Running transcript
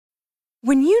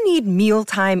When you need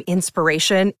mealtime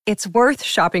inspiration, it's worth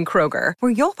shopping Kroger,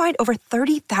 where you'll find over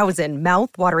 30,000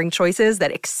 mouth-watering choices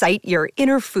that excite your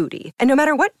inner foodie. And no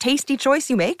matter what tasty choice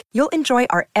you make, you'll enjoy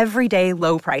our everyday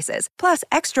low prices, plus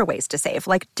extra ways to save,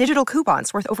 like digital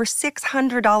coupons worth over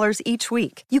 $600 each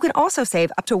week. You can also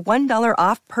save up to $1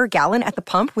 off per gallon at the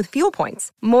pump with fuel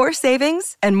points. More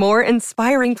savings and more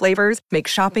inspiring flavors make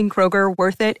shopping Kroger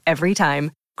worth it every time.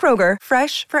 Kroger,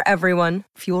 fresh for everyone.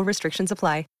 Fuel restrictions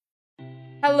apply.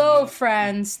 Hello,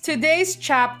 friends. Today's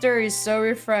chapter is so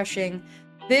refreshing.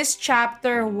 This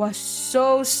chapter was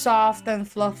so soft and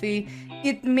fluffy.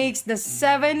 It makes the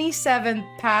 77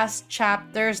 past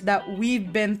chapters that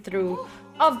we've been through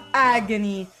of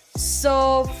agony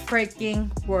so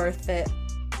freaking worth it.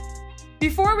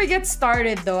 Before we get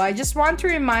started though, I just want to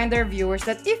remind our viewers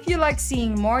that if you like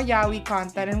seeing more yaoi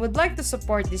content and would like to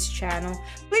support this channel,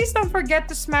 please don't forget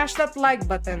to smash that like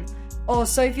button.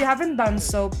 Also, if you haven't done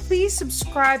so, please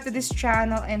subscribe to this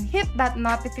channel and hit that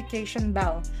notification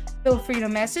bell. Feel free to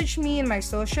message me in my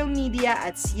social media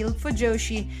at Sealed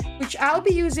Fujoshi, which I'll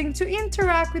be using to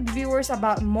interact with viewers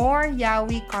about more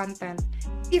yaoi content.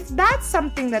 If that's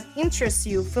something that interests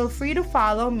you, feel free to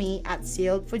follow me at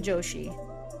Sealed Fujoshi.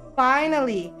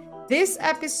 Finally, this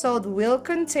episode will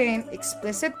contain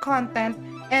explicit content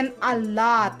and a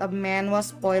lot of manhwa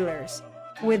spoilers.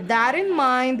 With that in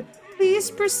mind,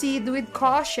 please proceed with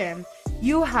caution.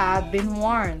 You have been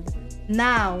warned.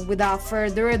 Now, without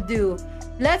further ado,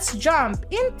 let's jump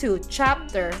into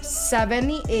chapter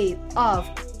 78 of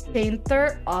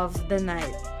Painter of the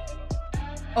Night.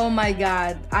 Oh my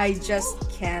god, I just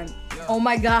can't. Oh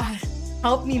my god,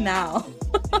 help me now.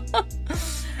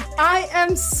 I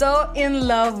am so in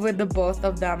love with the both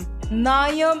of them.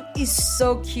 Nayeom is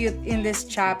so cute in this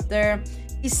chapter,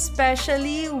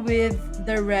 especially with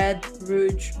the red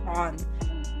rouge on.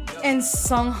 And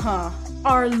Seongha,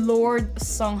 our Lord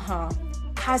Seongha,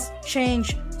 has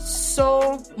changed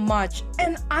so much,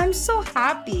 and I'm so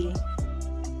happy.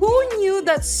 Who knew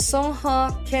that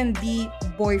Seongha can be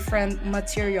boyfriend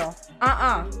material?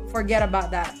 Forget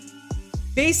about that.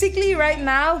 Basically, right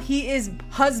now, he is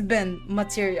husband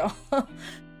material.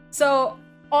 So,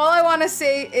 all I want to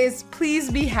say is please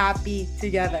be happy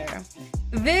together.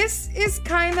 This is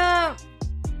kind of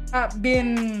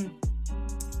been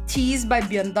teased by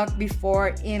Byunduk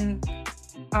before in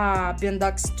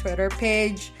Byunduk's Twitter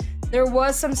page. There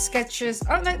was some sketches,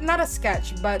 not a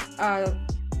sketch, but a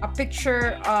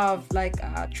picture of like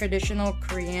a traditional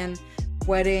Korean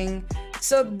wedding.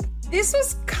 So this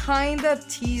was kind of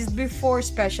teased before,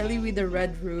 especially with the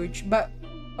red rouge. But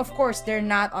of course, they're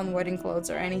not on wedding clothes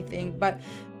or anything. But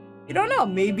you don't know,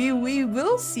 maybe we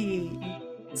will see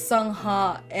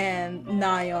Seongha and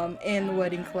Nayeom in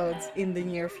wedding clothes in the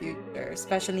near future,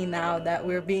 especially now that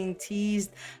we're being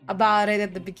teased about it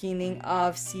at the beginning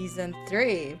of season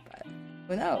 3, but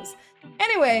who knows.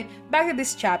 Anyway, back to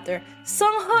this chapter.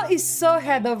 Seongha is so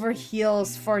head over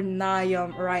heels for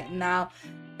Nayeom right now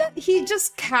that he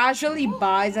just casually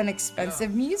buys an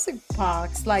expensive music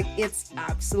box like it's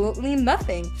absolutely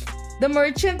nothing. The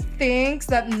merchant thinks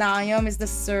that Nayeom is the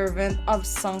servant of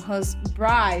Seongha's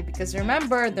bride, because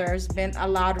remember, there's been a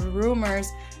lot of rumors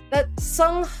that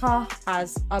Seongha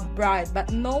has a bride,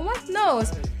 but no one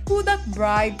knows who that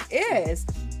bride is.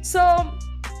 So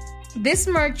this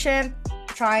merchant,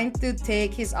 trying to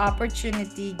take his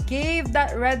opportunity, gave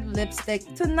that red lipstick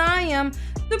to Nayeom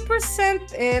to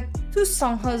present it to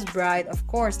Seongha's bride, of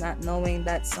course not knowing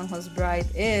that Seongha's bride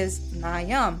is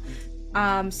Nayeom.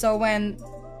 So when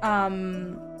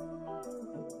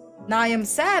Nayeom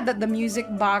said that the music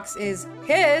box is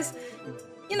his,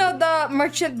 the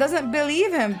merchant doesn't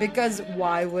believe him, because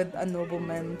why would a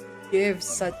nobleman give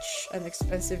such an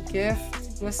expensive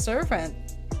gift to a servant?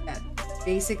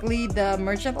 Basically, the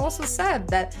merchant also said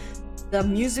that the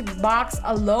music box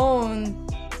alone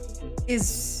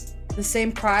is the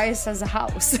same price as a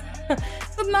house.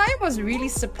 So Nayeom was really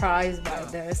surprised by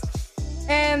this.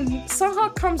 And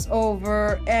Seongha comes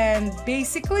over and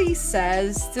basically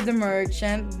says to the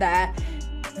merchant that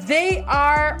they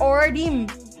are already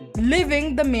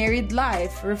living the married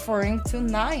life, referring to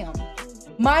Nayeom.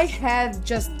 My head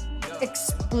just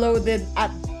exploded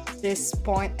at this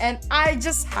point, and I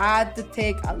just had to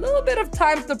take a little bit of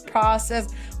time to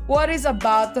process what is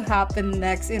about to happen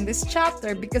next in this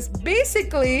chapter, because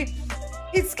basically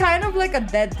it's kind of like a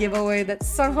dead giveaway that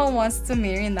Seongha wants to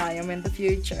marry Nayeom in the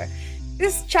future.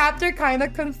 This chapter kind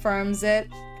of confirms it.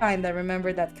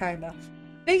 Remember that kinda.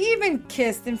 They even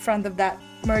kissed in front of that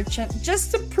merchant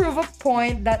just to prove a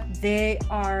point that they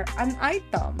are an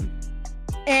item.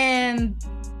 And,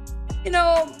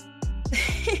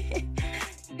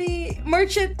 the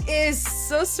merchant is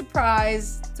so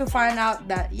surprised to find out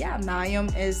that, yeah,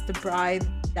 Nayeon is the bride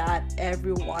that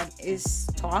everyone is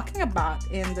talking about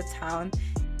in the town,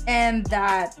 and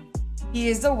that he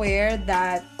is aware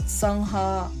that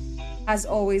Sungha has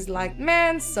always liked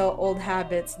men, so old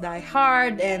habits die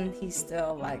hard, and he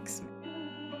still likes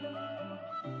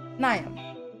Nayeon.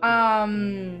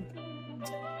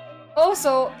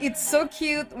 Also, it's so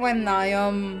cute when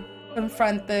Nayeon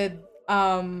confronted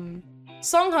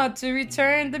Sungha to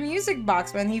return the music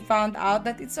box when he found out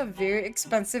that it's a very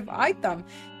expensive item.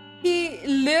 He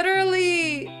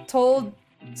literally told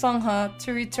Sungha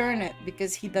to return it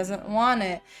because he doesn't want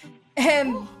it.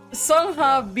 And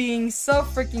Sungha, being so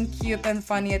freaking cute and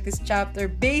funny at this chapter,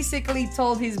 basically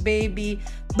told his baby,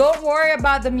 "Don't worry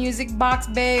about the music box,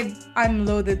 babe. I'm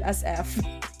loaded as F."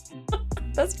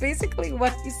 That's basically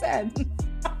what he said.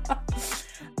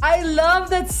 I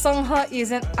love that Sungha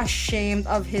isn't ashamed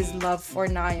of his love for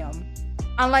Nayeon.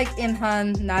 Unlike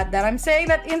Inhan, not that I'm saying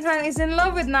that Inhan is in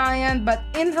love with Nayeon, but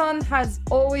Inhan has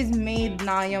always made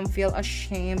Nayeon feel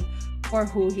ashamed for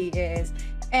who he is,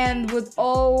 and would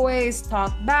always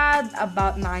talk bad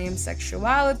about Nayeon's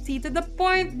sexuality to the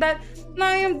point that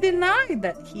Nayeon denied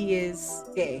that he is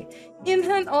gay.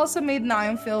 Inhan also made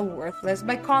Nayeon feel worthless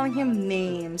by calling him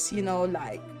names, you know,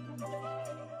 like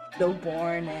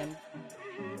stillborn and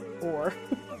poor.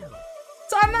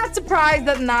 So I'm not surprised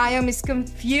that Nayeon is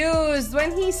confused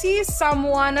when he sees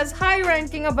someone as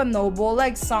high-ranking of a noble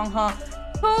like Sungha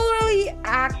totally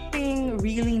acting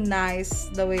really nice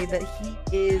the way that he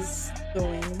is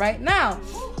doing right now.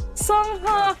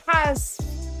 Sungha has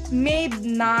made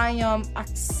Nayeon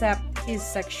accept his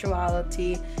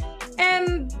sexuality,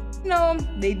 and you know,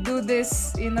 they do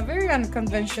this in a very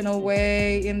unconventional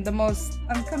way, in the most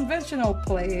unconventional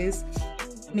place,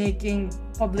 making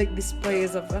public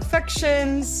displays of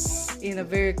affections in a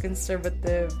very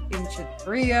conservative ancient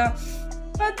Korea.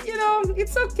 But you know,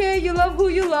 it's okay. You love who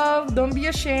you love. Don't be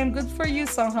ashamed. Good for you,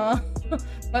 Sungha.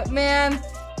 But man,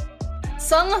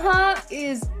 Sungha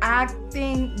is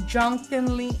acting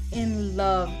drunkenly in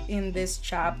love in this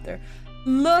chapter.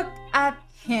 Look at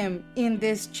him in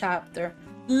this chapter.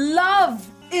 Love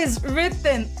is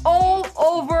written all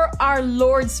over our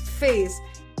Lord's face.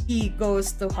 He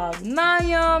goes to hug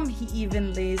Nayeon. He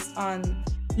even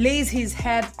lays his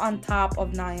head on top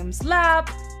of Nayeon's lap,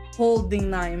 holding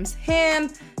Nayeon's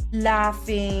hand,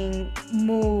 laughing,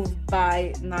 moved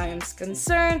by Nayeon's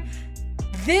concern.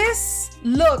 This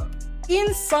look in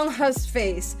Sungha's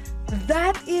face,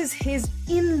 that is his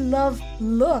in love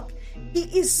look. He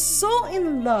is so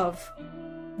in love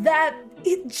that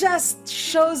it just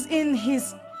shows in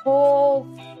his whole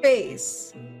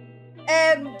face.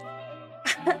 And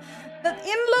that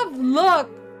in love look,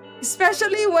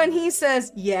 especially when he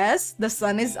says, "Yes, the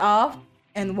sun is off,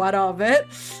 and what of it?"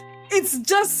 It's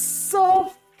just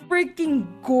so freaking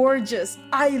gorgeous.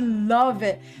 I love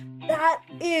it. That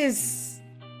is,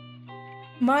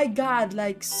 my God,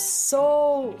 like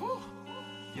so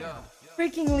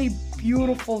freakingly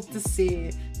beautiful to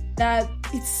see. That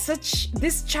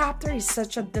this chapter is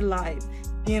such a delight,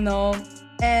 you know.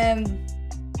 And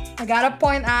I gotta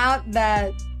point out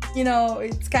that, you know,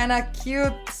 it's kind of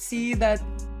cute to see that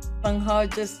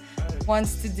Sungha just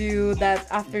wants to do that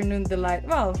afternoon delight,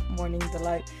 well, morning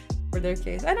delight for their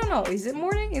case. I don't know, is it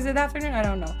morning? Is it afternoon? I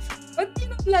don't know. But, you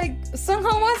know, like,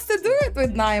 Sungha wants to do it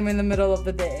with Nayeon in the middle of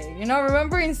the day. You know,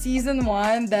 remember in season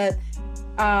 1 that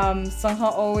Sungha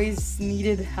always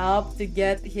needed help to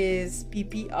get his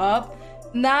PP up?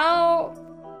 Now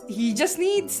he just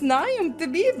needs Nayeon to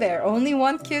be there. Only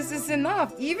one kiss is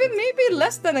enough. Even maybe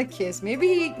less than a kiss.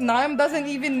 Maybe Nayeon doesn't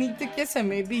even need to kiss him.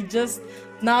 Maybe just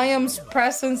Nayeon's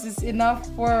presence is enough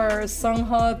for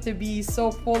Sungha to be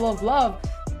so full of love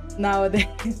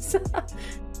nowadays.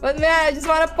 But man, I just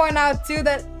want to point out too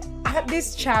that at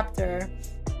this chapter,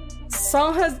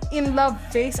 Sungha's in love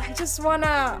face, I just want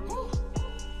to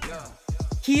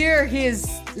hear his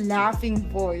laughing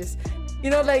voice. You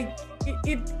know, like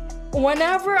it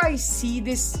whenever I see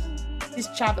this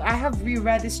chapter, I have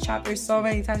reread this chapter so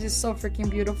many times. It's so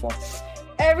freaking beautiful.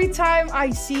 Every time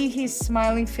I see his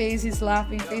smiling face, his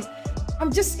laughing face,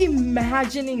 I'm just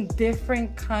imagining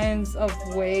different kinds of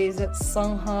ways that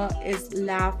Sungha is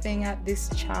laughing at this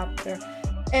chapter.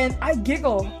 And I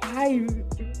giggle. I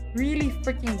really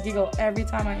freaking giggle every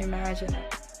time I imagine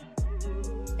it.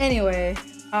 Anyway,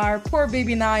 our poor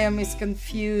baby Nayeon is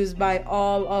confused by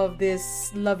all of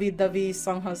this lovey-dovey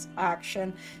Sungha's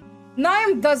action.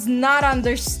 Nayeon does not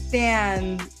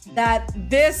understand that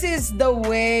this is the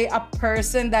way a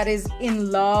person that is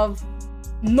in love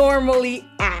normally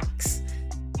acts.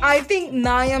 I think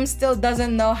Nayeon still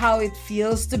doesn't know how it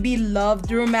feels to be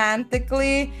loved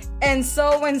romantically. And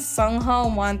so when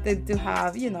Sungha wanted to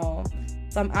have,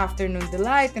 some afternoon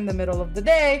delight in the middle of the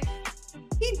day,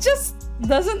 he just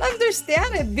doesn't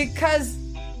understand it, because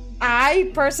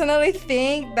I personally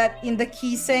think that in the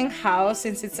Kiseng house,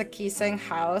 since it's a Kiseng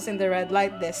house in the red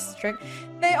light district,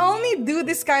 they only do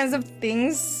these kinds of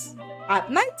things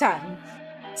at nighttime.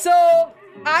 So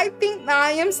I think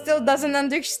Nayeon still doesn't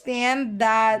understand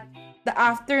that the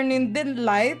afternoon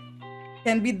delight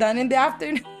can be done in the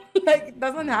afternoon. Like, it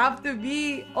doesn't have to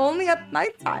be only at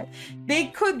nighttime. They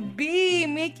could be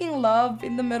making love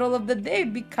in the middle of the day,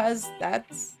 because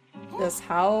that's just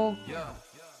how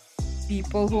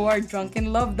people who are drunk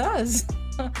in love does.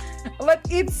 But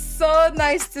it's so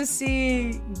nice to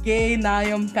see gay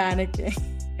Nayeon panicking.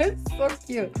 It's so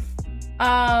cute.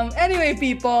 Anyway,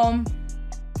 people,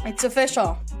 it's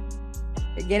official.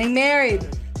 We're getting married.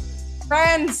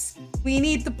 Friends, we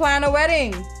need to plan a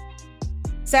wedding.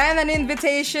 Send an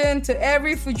invitation to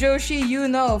every Fujoshi you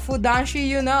know, Fudanshi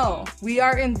you know. We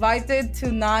are invited to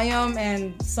Nayeon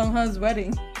and Sungha's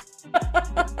wedding.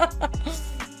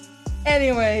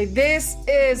 Anyway, this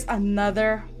is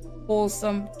another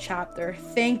wholesome chapter.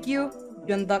 Thank you,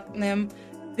 Yunduk Nim.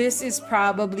 This is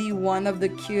probably one of the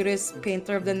cutest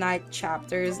Painter of the Night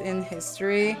chapters in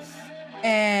history.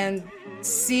 And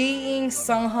seeing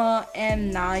Sungha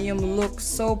and Nayeon look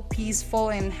so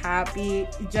peaceful and happy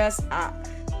just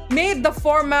made the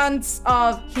 4 months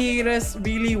of Kiris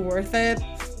really worth it.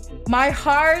 My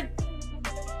heart,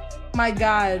 my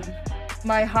God,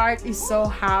 my heart is so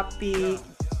happy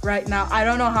right now. I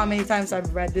don't know how many times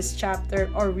I've read this chapter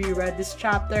or reread this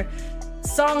chapter.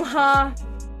 Sungha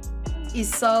is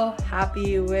so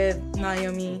happy with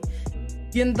Naomi.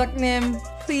 Yunduk Nim,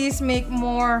 please make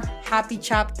more happy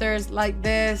chapters like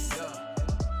this.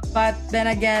 But then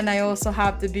again, I also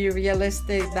have to be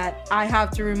realistic that I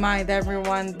have to remind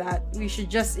everyone that we should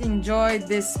just enjoy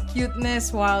this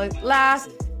cuteness while it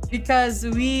lasts, because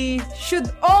we should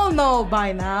all know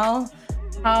by now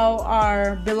how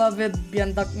our beloved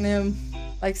Yunduk Nim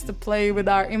likes to play with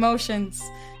our emotions,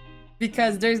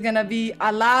 because there's gonna be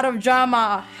a lot of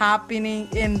drama happening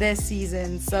in this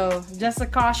season. So just a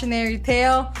cautionary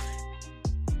tale.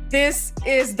 This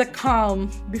is the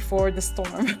calm before the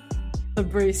storm. So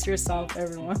brace yourself,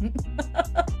 everyone.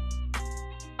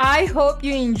 I hope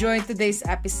you enjoyed today's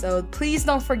episode. Please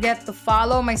don't forget to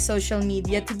follow my social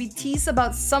media to be teased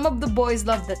about some of the boys'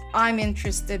 love that I'm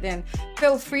interested in.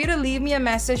 Feel free to leave me a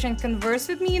message and converse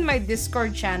with me in my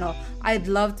Discord channel. I'd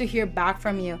love to hear back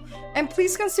from you. And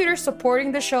please consider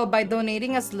supporting the show by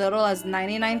donating as little as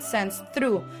 99 cents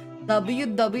through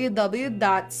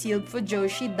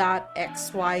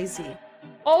www.sealedfujoshi.xyz.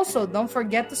 Also, don't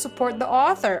forget to support the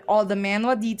author. All the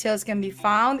manhwa details can be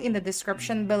found in the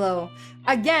description below.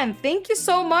 Again, thank you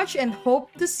so much and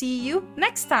hope to see you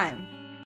next time.